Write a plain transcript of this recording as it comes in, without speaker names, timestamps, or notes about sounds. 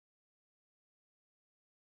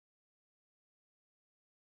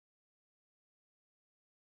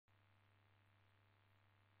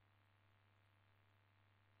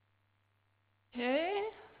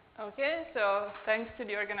Okay, so thanks to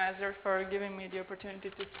the organizer for giving me the opportunity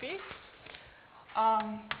to speak.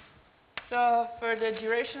 So for the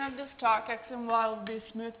duration of this talk, X and Y will be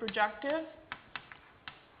smooth projective.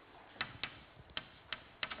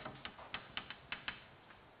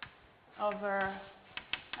 Over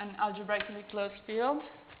an algebraically closed field.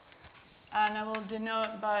 And I will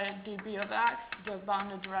denote by dB of X the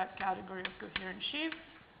bounded derived category of coherent sheaves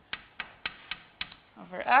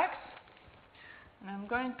over X. And I'm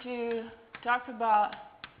going to talk about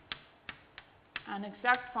an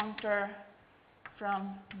exact functor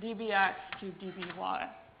from dBx to dBy.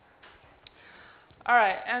 All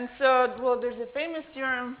right, and so, well, there's a famous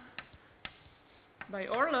theorem by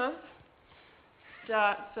Orlov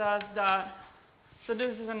that says that, so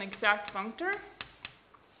this is an exact functor,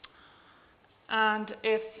 and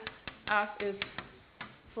if f is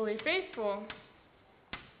fully faithful,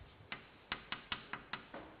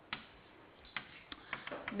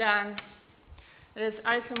 then it is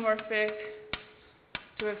isomorphic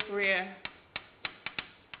to a Fourier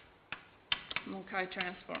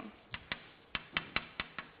multi-transform.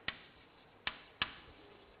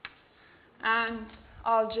 And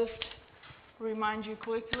I'll just remind you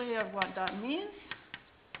quickly of what that means.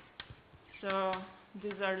 So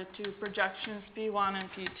these are the two projections, P1 and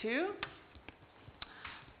P2.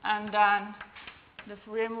 And then the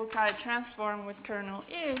Fourier multi-transform with kernel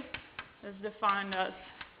E is defined as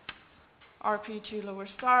RP2 lower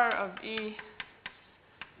star of E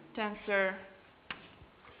tensor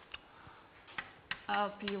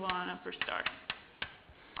LP1 upper star.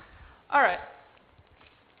 All right.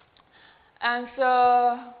 And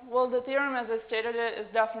so, well, the theorem, as I stated it, is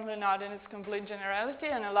definitely not in its complete generality,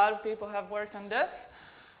 and a lot of people have worked on this.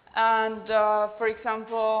 And for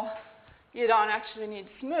example, you don't actually need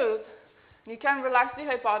smooth. You can relax the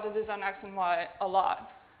hypothesis on X and Y a lot.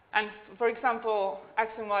 And for example,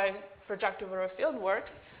 X and Y project over a field works.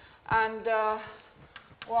 And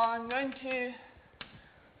well, I'm going to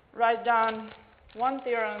write down one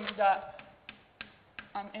theorem that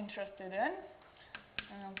I'm interested in.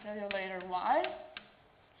 And I'll tell you later why.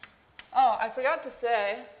 Oh, I forgot to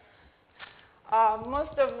say,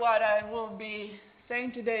 most of what I will be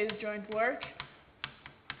saying today is joint work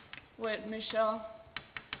with Michel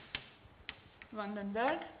van den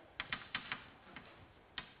Berg.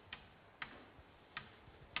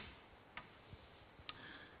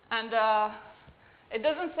 And it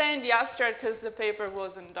doesn't say in the abstract because the paper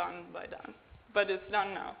wasn't done by then, but it's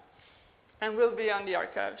done now, and will be on the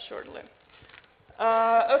archive shortly.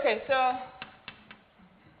 Okay, so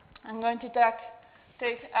I'm going to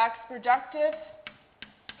take X projective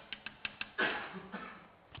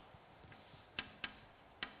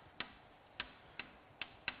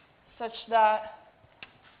such that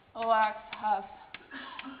OX has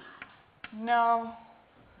no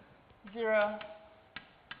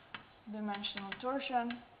zero-dimensional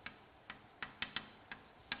torsion.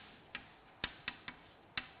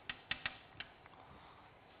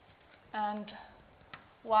 And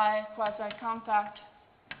Y quasi-compact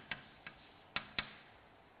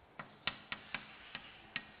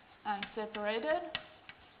and separated.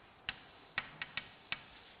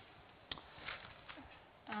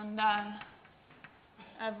 And then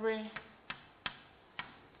every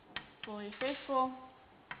fully faithful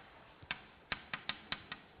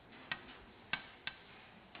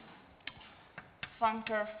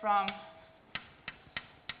functor from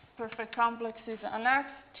perfect complexes on X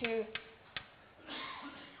to,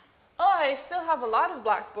 oh, I still have a lot of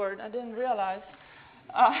Blackboard, I didn't realize,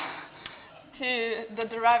 to the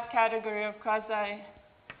derived category of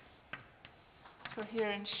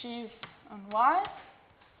quasi-coherent sheaves on Y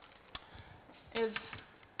is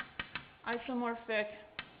isomorphic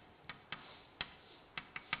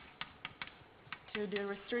to the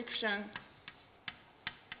restriction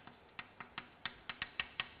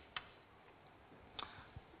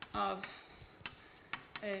of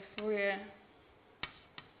a Fourier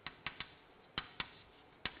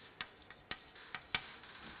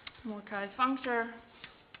multi-functor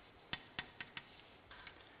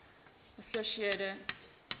associated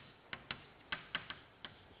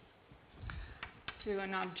to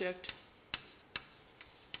an object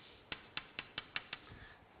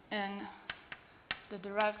in the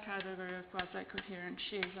derived category of quasi-coherent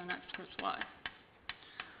sheaves on X plus Y.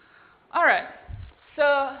 All right,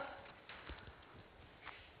 so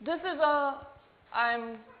this is all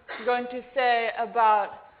I'm going to say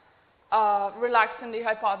about relaxing the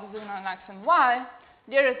hypothesis on X and Y.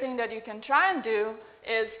 The other thing that you can try and do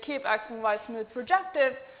is keep X and Y smooth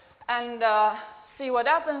projective and see what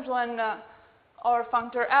happens when our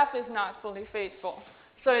functor f is not fully faithful.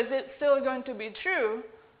 So is it still going to be true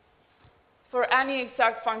for any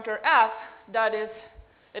exact functor f that it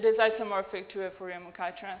is isomorphic to a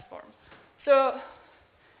Fourier-Mukai transform? So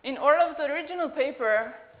in Orlov's original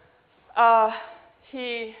paper,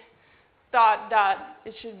 he thought that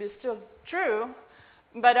it should be still true,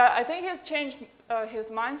 but I think he's changed his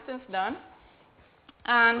mind since then.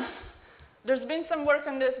 And there's been some work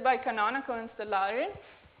on this by Canonical and Stellari,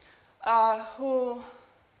 who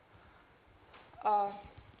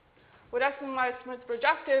with axiomatic smooth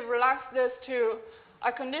projective relaxed this to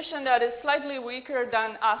a condition that is slightly weaker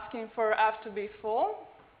than asking for f to be full.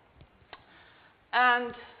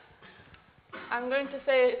 And I'm going to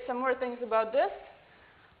say some more things about this.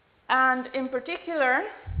 And in particular,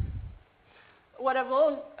 what I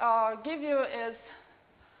will give you is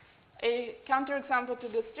a counterexample to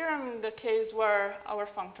this theorem in the case where our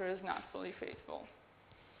functor is not fully faithful.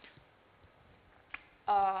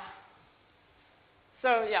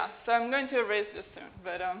 So yeah, so I'm going to erase this soon,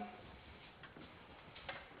 but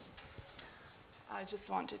I just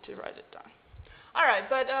wanted to write it down. All right,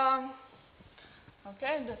 but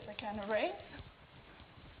okay, this I can erase.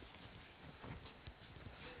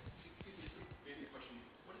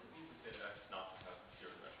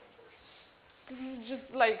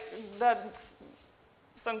 Just like that's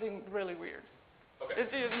something really weird. Okay.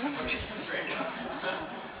 It's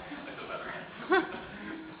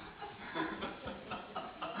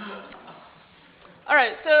all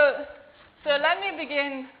right, so let me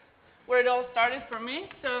begin where it all started for me.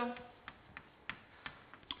 So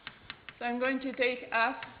I'm going to take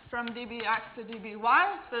f from dbx to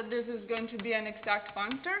dby. So this is going to be an exact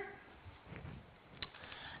functor.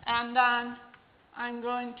 And then I'm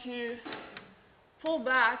going to pull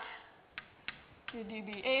back to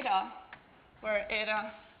db eta, where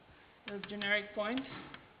eta is generic point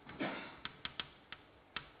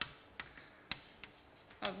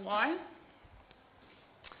of y.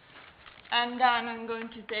 And then I'm going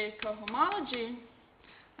to take cohomology,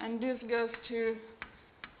 and this goes to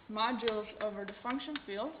modules over the function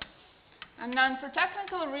field. And then for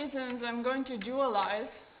technical reasons, I'm going to dualize,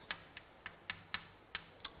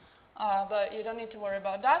 but you don't need to worry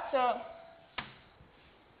about that. So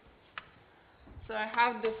I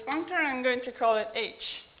have this functor, I'm going to call it h.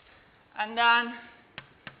 And then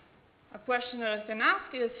a question that I can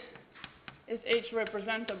ask is h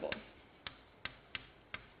representable?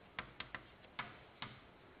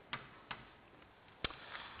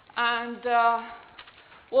 And,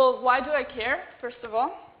 well, why do I care, first of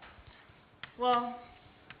all? Well,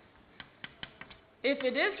 if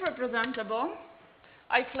it is representable,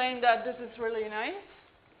 I claim that this is really nice,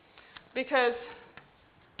 because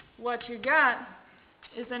what you get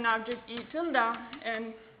is an object E tilde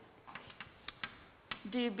in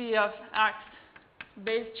dB of x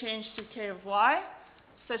base change to k of y,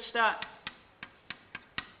 such that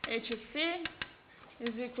h of c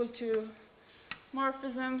is equal to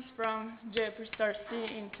morphisms from j per star c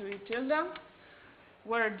into E tilde,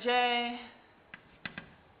 where j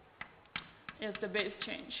is the base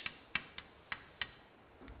change.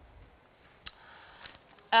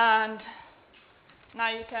 And now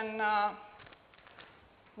you can,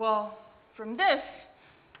 well, from this,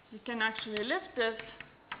 you can actually lift this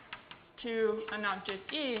to an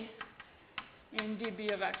object E in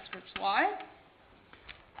dB of x script y.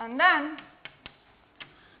 And then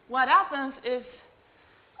what happens is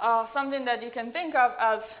something that you can think of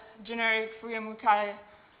as generic Fourier-Mukai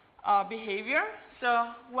behavior.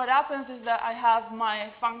 So what happens is that I have my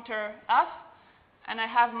functor f, and I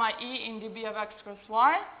have my E in dB of x cross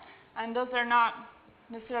y, and those are not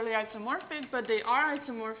necessarily isomorphic, but they are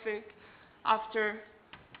isomorphic after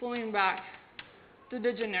pulling back to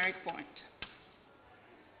the generic point.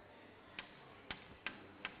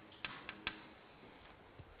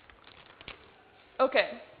 Okay,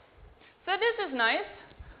 so this is nice,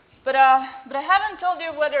 but I haven't told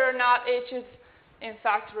you whether or not h is in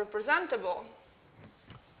fact representable.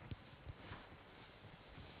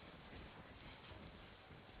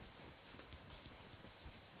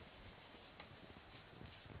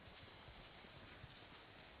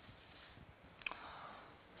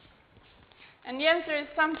 And the answer is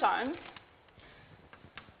sometimes.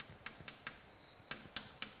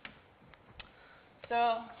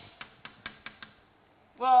 So,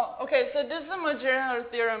 well, okay, so this is a more general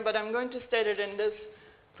theorem, but I'm going to state it in this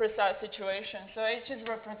precise situation. So h is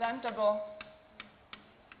representable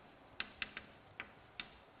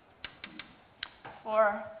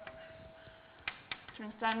for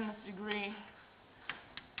transcendence degree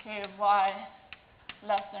k of y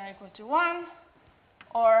less than or equal to 1,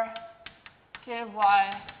 or k of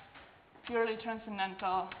y purely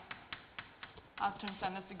transcendental of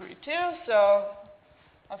transcendence degree 2. So,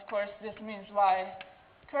 of course, this means y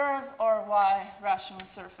curve or y rational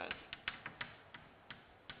surface.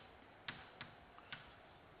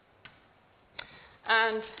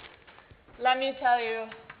 And let me tell you,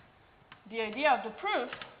 the idea of the proof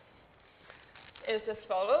is as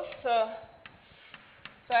follows. So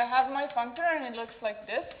I have my functor, and it looks like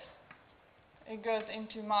this. It goes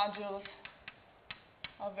into modules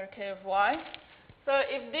over k of y. So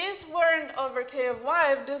if these weren't over k of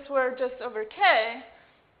y, if this were just over k,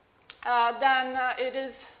 then it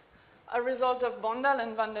is a result of Bondal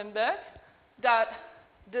and Van den Berg that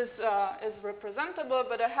this is representable,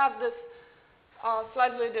 but I have this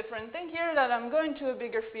slightly different thing here, that I'm going to a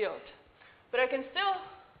bigger field. But I can still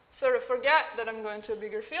sort of forget that I'm going to a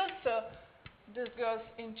bigger field, so this goes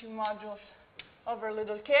into modules over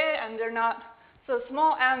little k, and they're not, so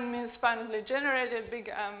small m means finitely generated, big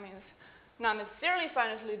M means not necessarily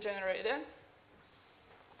finitely generated.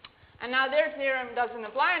 And now their theorem doesn't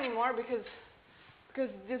apply anymore because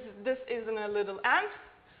this isn't a little m.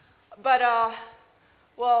 But,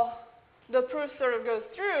 well, the proof sort of goes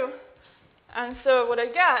through. And so what I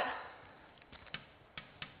get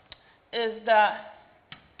is that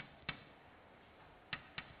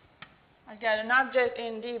I get an object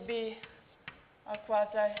in dB of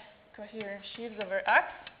quasi-coherent sheaves over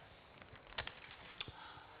X.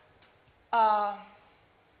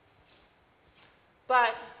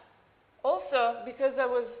 But also, because I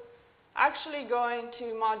was actually going to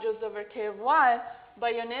modules over k of y,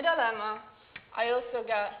 by Yoneda lemma, I also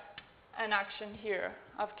get an action here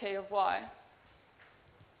of k of y.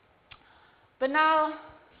 But now,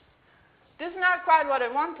 this is not quite what I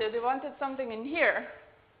wanted. I wanted something in here.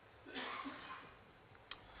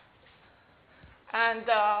 And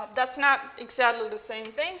that's not exactly the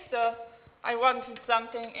same thing, so I wanted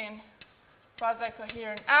something in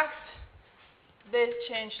quasi-coherent X. This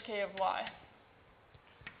changed k of y.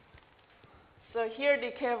 So here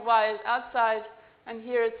the k of y is outside, and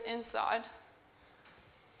here it's inside.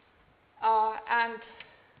 And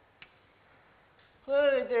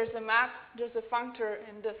clearly there's a map, there's a functor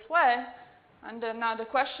in this way. And then now the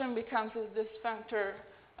question becomes, is this functor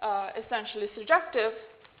essentially surjective?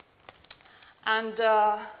 And,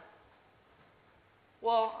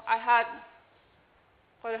 well, I had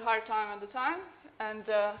quite a hard time at the time. And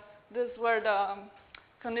these were the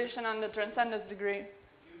condition on the transcendence degree.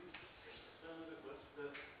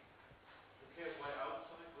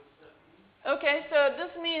 Okay, so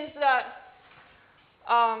this means that,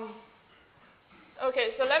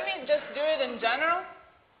 okay, so let me just do it in general.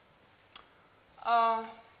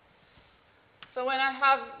 So when I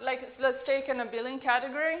have, like, let's take an abelian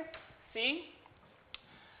category, C,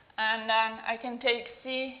 and then I can take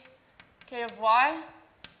C, k of y.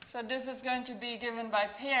 So this is going to be given by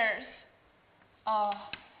pairs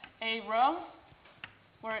A rho,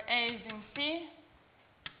 where A is in C,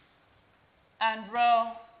 and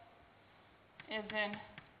rho is in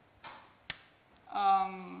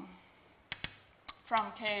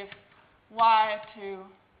from k of y to,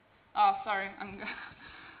 sorry, I'm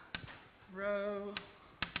rho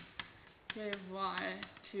k of y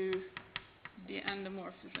to the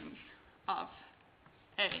endomorphisms of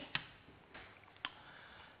A.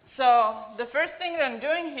 So the first thing that I'm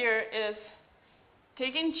doing here is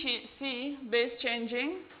taking C, base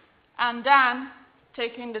changing, and then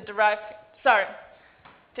taking the derived,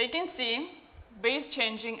 taking C, base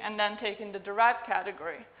changing, and then taking the derived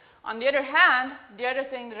category. On the other hand, the other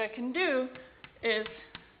thing that I can do is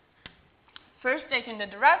first taking the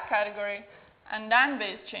derived category and then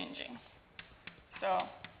base changing. So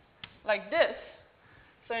like this.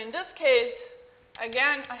 So in this case,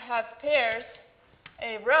 again, I have pairs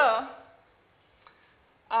A rho,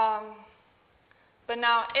 but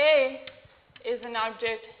now A is an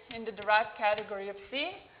object in the derived category of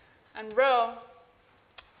C, and rho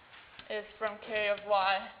is from k of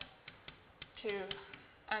y to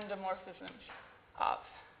endomorphisms of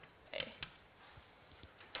A.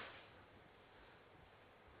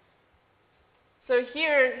 So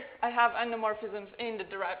here I have endomorphisms in the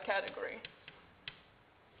derived category.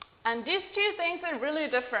 And these two things are really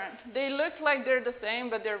different. They look like they're the same,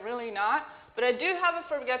 but they're really not. But I do have a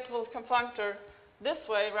forgettable functor this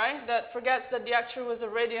way, right, that forgets that the actual was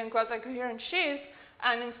already in quasi-coherent sheaves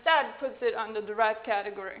and instead puts it on the derived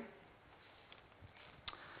category.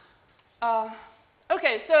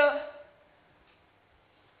 Okay, so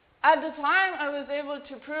at the time, I was able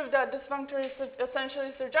to prove that this functor is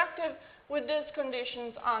essentially surjective with these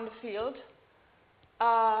conditions on the field.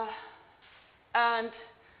 And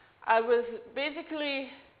I was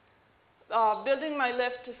basically building my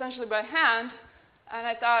lift essentially by hand, And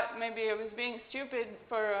I thought maybe I was being stupid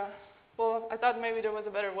for, well, I thought maybe there was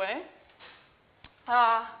a better way.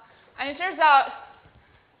 And it turns out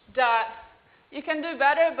that you can do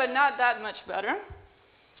better, but not that much better.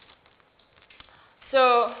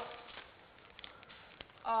 So,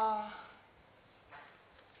 I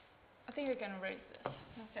think I can erase this.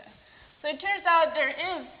 Okay. So it turns out there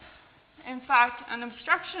is, in fact, an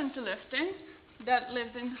obstruction to lifting that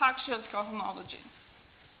lives in Hochschild's cohomology.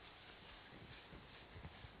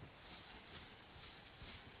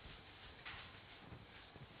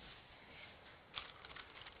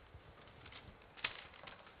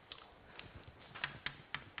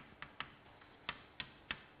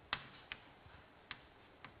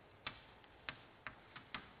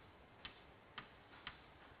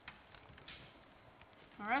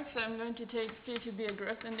 All right, so I'm going to take C to be a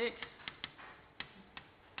growth index.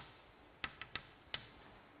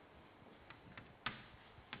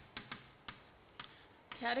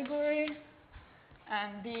 Category,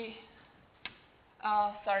 and B,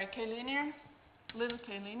 K-linear, little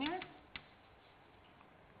K-linear,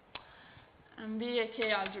 and B, a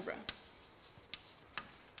K-algebra.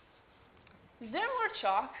 Is there more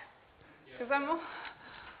chalk? Because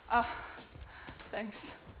I'm, thanks.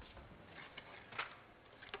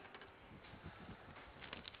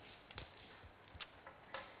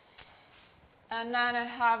 And then I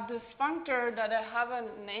have this functor that I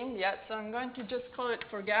haven't named yet, so I'm going to just call it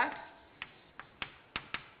forget.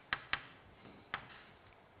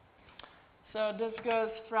 So this goes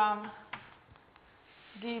from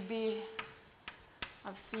dB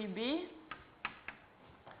of CB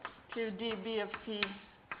to dB of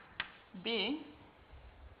CB.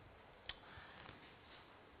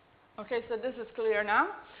 Okay, so this is clear now.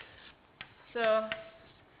 So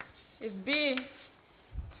if B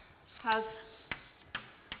has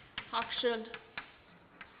Hochschild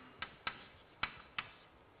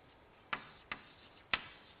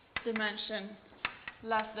dimension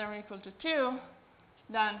less than or equal to 2,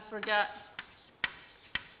 then forget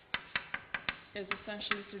is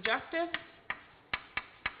essentially surjective.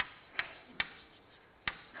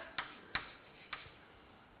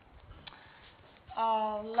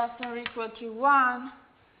 Less than or equal to 1,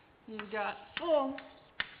 you've got full,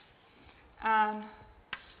 and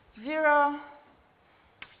 0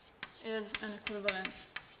 is an equivalence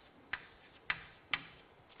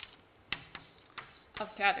of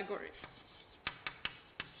categories.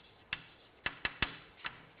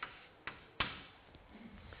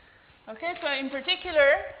 Okay, so in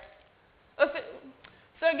particular,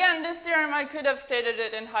 so again, this theorem, I could have stated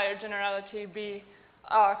it in higher generality. B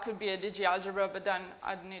could be a digi algebra, but then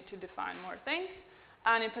I'd need to define more things.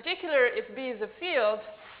 And in particular, if B is a field,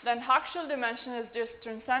 then Hochschild dimension is just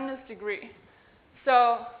transcendence degree.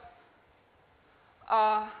 So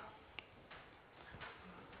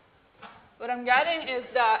what I'm getting is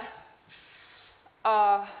that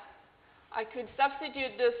I could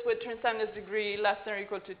substitute this with transcendence degree less than or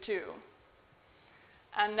equal to 2.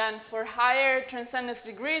 And then for higher transcendence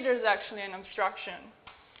degree, there's actually an obstruction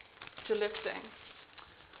to lifting.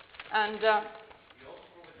 And you also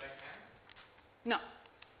prove it by hand? No.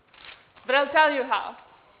 But I'll tell you how.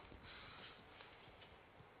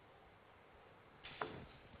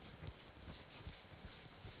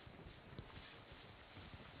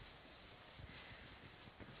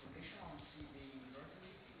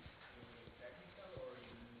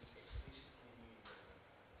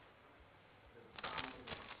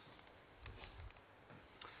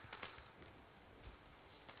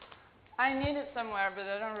 I need it somewhere, but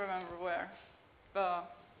I don't remember where.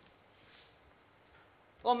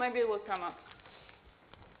 Well, maybe it will come up.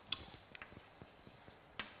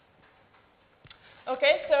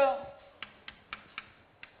 Okay, so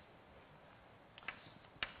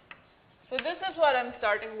this is what I'm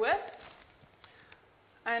starting with.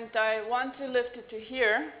 And I want to lift it to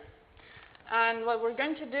here. And what we're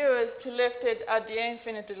going to do is to lift it at the A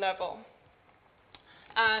infinity level.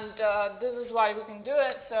 And this is why we can do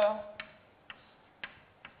it. So,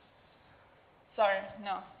 sorry,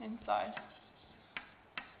 no, inside.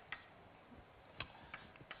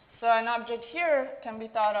 So an object here can be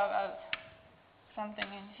thought of as something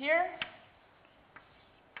in here.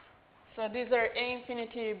 So these are A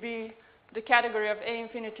infinity B, the category of A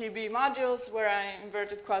infinity B modules where I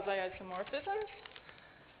inverted quasi-isomorphisms.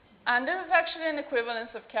 And this is actually an equivalence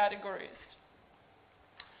of categories.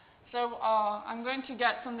 So I'm going to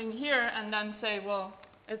get something here and then say, well,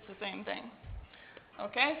 it's the same thing.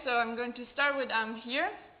 Okay, so I'm going to start with M here,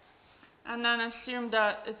 and then assume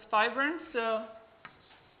that it's fibrant. So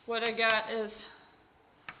what I get is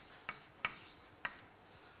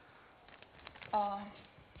a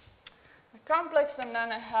complex, and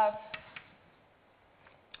then I have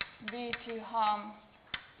B to hom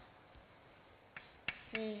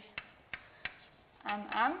C M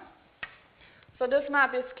M. So this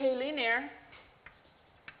map is k-linear,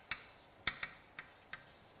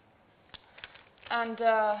 and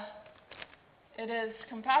it is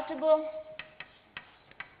compatible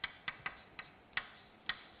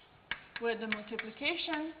with the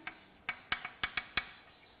multiplication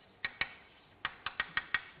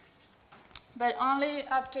but only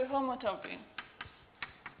up to homotopy.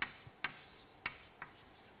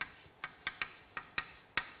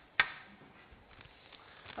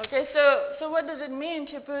 Okay, so what does it mean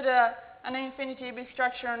to put an infinity B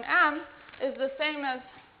structure on M? Is the same as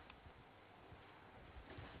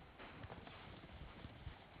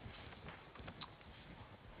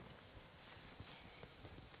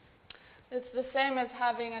it's the same as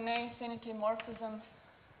having an A infinity morphism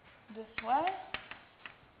this way.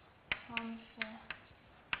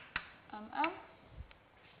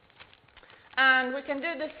 And we can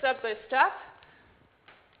do this step by step,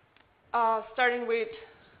 starting with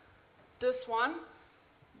this one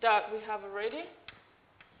that we have already.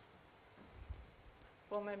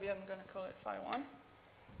 Well, maybe I'm going to call it phi 1.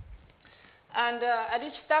 And at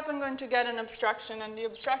each step, I'm going to get an abstraction, and the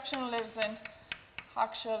abstraction lives in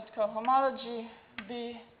Hochschild cohomology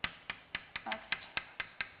B x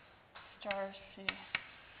star C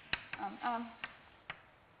M M.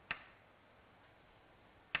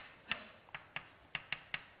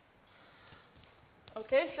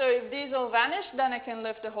 Okay, so if these all vanish, then I can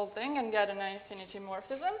lift the whole thing and get an infinity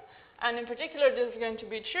morphism. And in particular, this is going to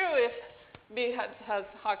be true if B has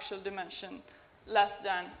Hochschild dimension less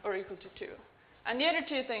than or equal to 2. And the other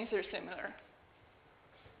two things are similar.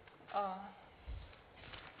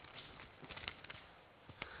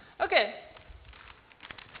 Okay.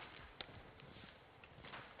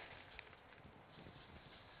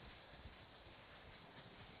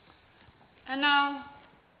 And now,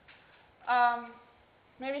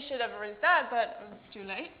 maybe I should have raised that, but it's too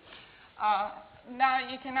late. Now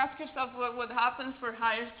you can ask yourself what happens for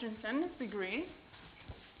higher transcendence degree.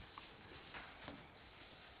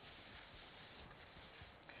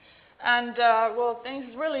 And, well, things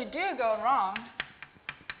really do go wrong.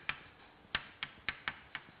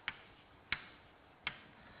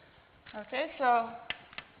 Okay, so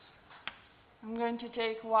I'm going to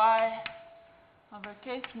take y over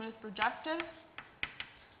k smooth projective.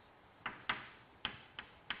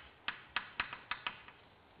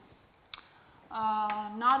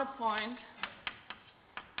 Not a point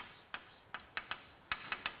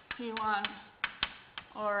P1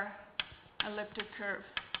 or elliptic curve.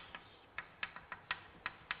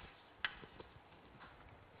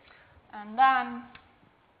 And then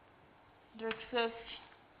there exists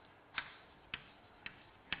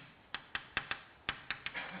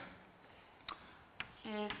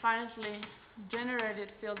a finitely generated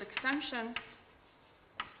field extension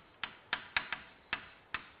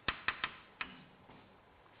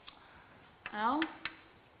L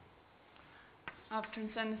of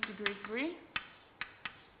transcendence degree 3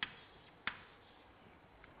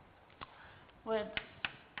 with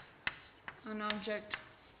an object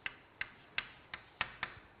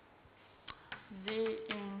Z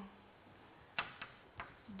in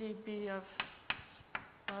dB of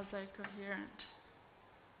quasi-coherent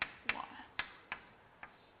Y.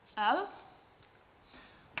 L,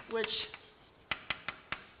 which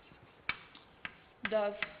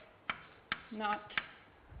does not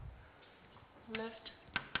lift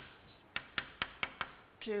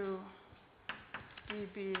to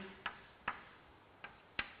dB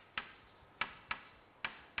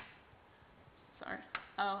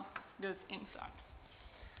L goes inside.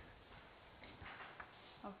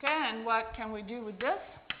 Okay, and what can we do with this?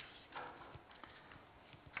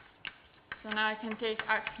 So now I can take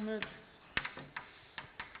X smooth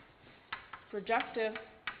projective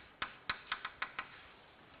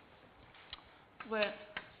with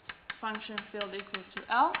function field equal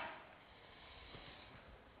to L.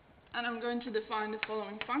 And I'm going to define the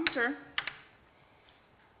following functor.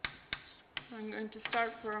 So I'm going to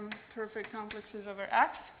start from perfect complexes over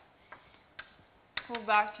X, pull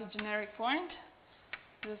back to generic point.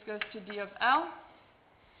 This goes to D of L.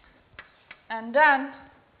 And then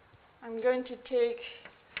I'm going to take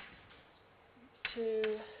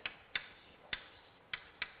to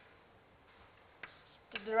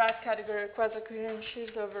the derived category of quasi-coherent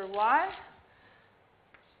sheaves over Y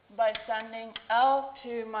by sending L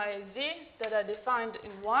to my Z that I defined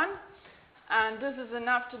in 1. And this is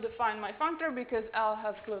enough to define my functor because L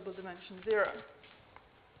has global dimension 0.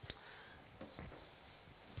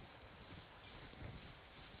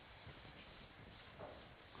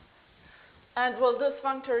 And well, this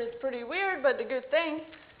functor is pretty weird, but the good thing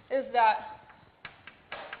is that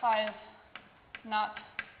phi is not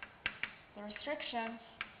the restriction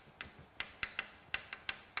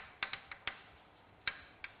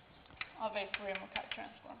of a Fourier-Mukai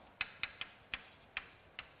transform.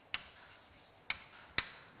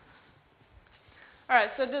 All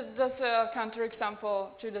right, so that's a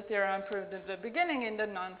counterexample to the theorem I proved at the beginning in the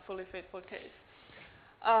non-fully faithful case.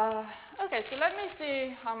 Okay, so let me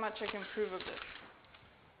see how much I can prove of this.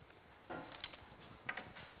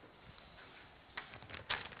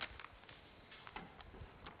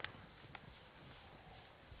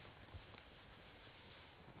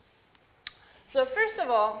 So first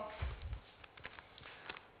of all,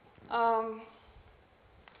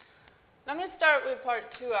 let me start with part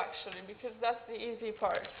 2 actually, because that's the easy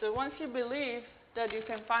part. So once you believe that you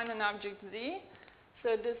can find an object Z,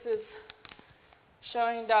 so this is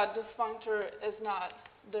showing that this functor is not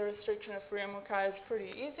the restriction of Fourier-Mukai is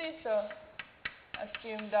pretty easy. So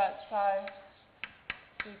assume that phi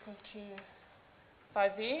is equal to phi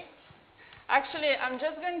V. Actually, I'm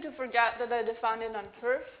just going to forget that I defined it on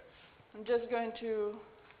perf. I'm just going to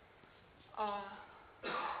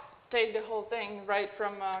take the whole thing right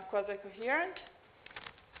from quasi-coherent.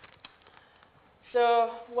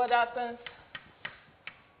 So what happens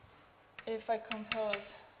if I compose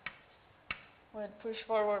with push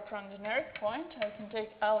forward from generic point? I can take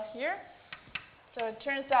L here. So it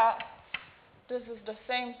turns out this is the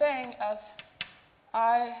same thing as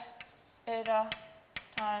I eta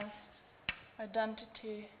times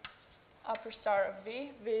identity upper star of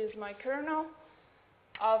V. V is my kernel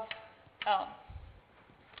of L.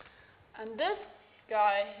 And this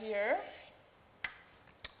guy here,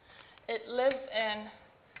 it lives in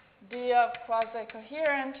D of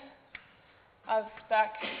quasi-coherent of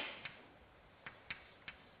spec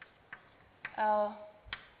L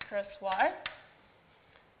cross Y,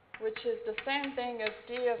 which is the same thing as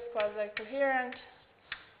D of quasi-coherent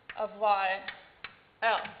of Y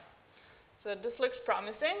L. So this looks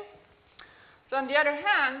promising. So on the other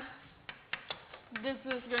hand, this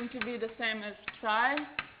is going to be the same as psi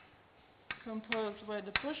composed with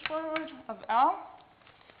the push forward of L.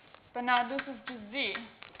 But now this is just Z.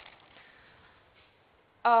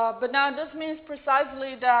 But now this means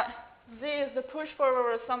precisely that Z is the push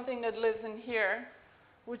forward of something that lives in here,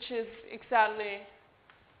 which is exactly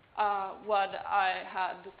what I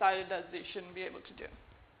had decided that Z shouldn't be able to do.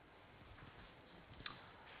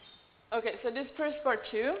 Okay, so this proves part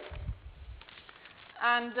 2.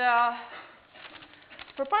 And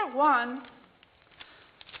for part 1,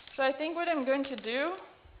 so I think what I'm going to do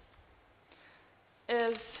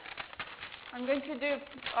is I'm going to do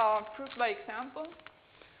proof by example.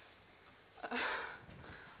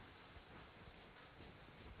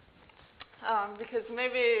 Because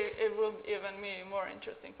maybe it will even be more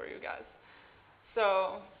interesting for you guys.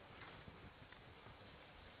 So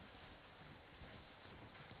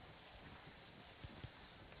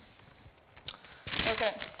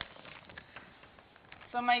okay.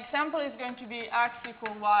 So my example is going to be x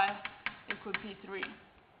equal y equal p3.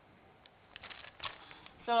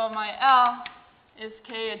 So my L is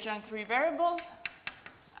k adjunct 3 variables,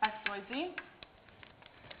 x, y, z.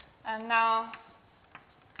 And now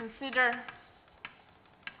consider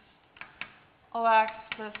OX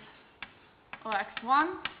plus OX1.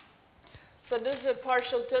 So this is a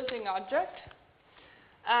partial tilting object.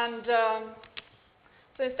 And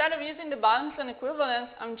so instead of using the balance and equivalence,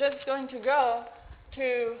 I'm just going to go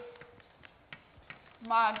to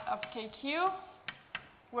mod of KQ,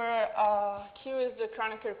 where Q is the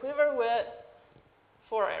Kronecker quiver with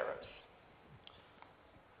 4 arrows.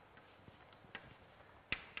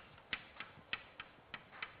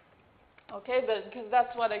 Okay, but because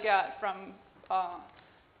that's what I got from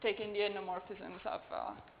taking the endomorphisms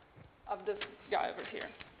of this guy over here.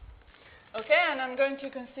 Okay, and I'm going to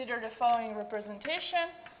consider the following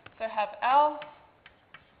representation. So I have L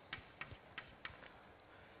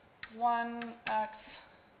 1x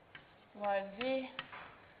y z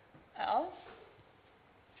L.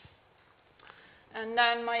 And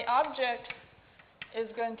then my object is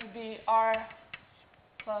going to be R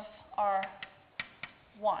plus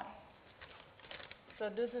R1. So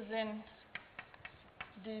this is in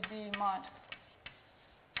dB mod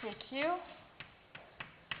KQ.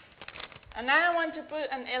 And then I want to put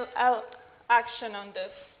an L action on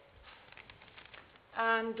this.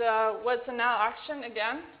 And what's an L action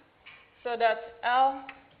again? So that L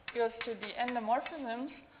goes to the endomorphisms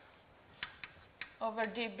over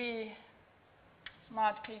dB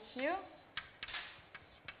mod KQ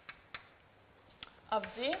of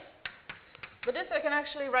Z. But this I can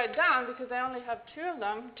actually write down because I only have 2 of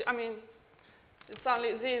them. I mean, It's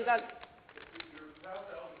only Z. Is that? Your path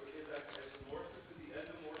algebra is isomorphic to the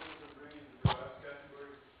endomorphism bringing the Dirac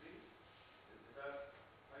category to C? Is that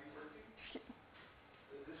how you're working?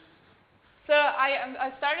 So I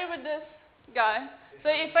started with this guy. So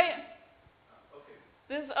if I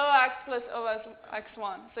this is OX plus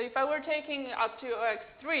OX1. So if I were taking up to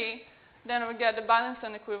OX3, then I would get the balance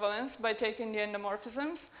and equivalence by taking the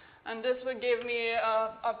endomorphisms. And this would give me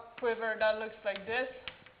a quiver that looks like this.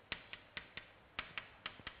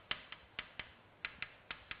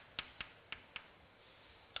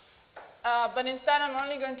 But instead, I'm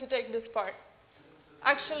only going to take this part.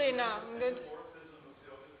 Actually, no. I'm going to.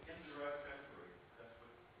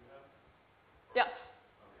 Yeah.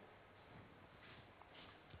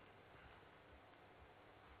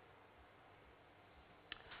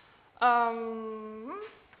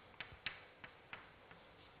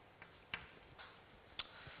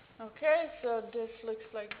 Okay, so this looks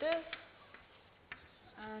like this,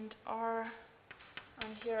 and R,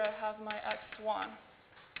 and here I have my X1.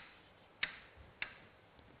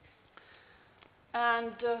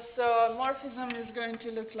 And so morphism is going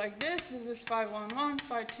to look like this. This is phi 1, 1,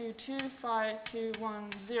 phi 2, 2, phi 2,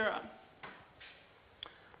 1, 0.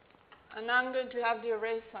 And now I'm going to have to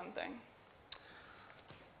erase something.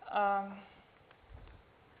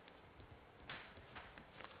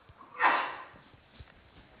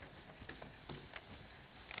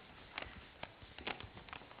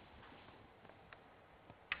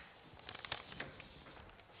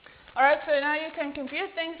 All right, so now you can compute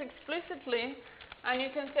things explicitly, and you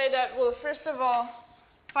can say that, well, first of all,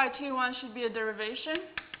 phi 2, 1 should be a derivation.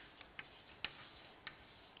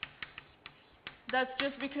 That's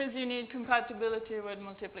just because you need compatibility with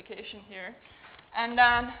multiplication here. And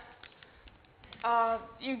then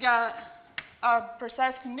you got a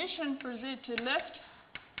precise condition for Z to lift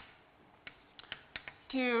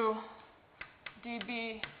to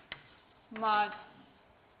dB mod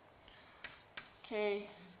KQL.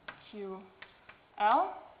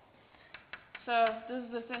 So this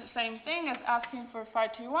is the same thing as asking for phi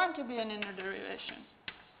 2, 1 to be an inner derivation.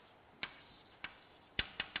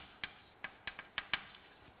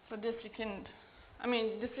 So this you can,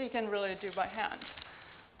 this you can really do by hand.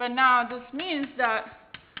 But now this means that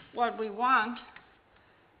what we want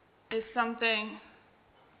is something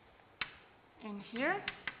in here.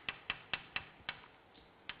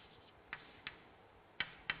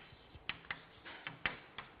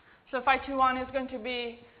 So phi 2, 1 is going to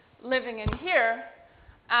be living in here,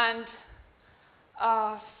 and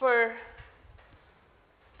for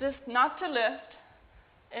this not to lift,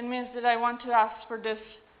 it means that I want to ask for this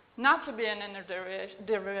not to be an inner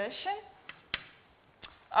derivation.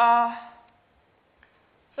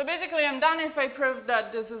 So basically, I'm done if I prove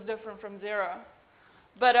that this is different from 0.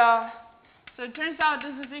 But so it turns out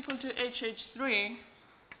this is equal to HH3.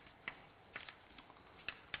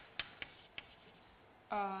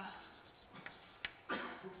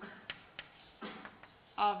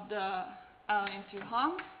 Of the L into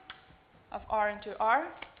hom of R into R.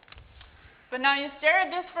 But now you stare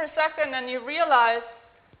at this for a second and you realize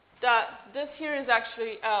that this here is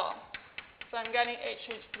actually L. So I'm getting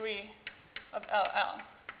HH3 of LL.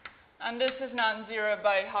 And this is non-zero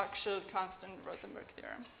by Hochschild constant Rosenberg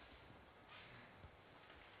theorem.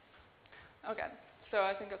 Okay, so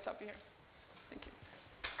I think I'll stop here.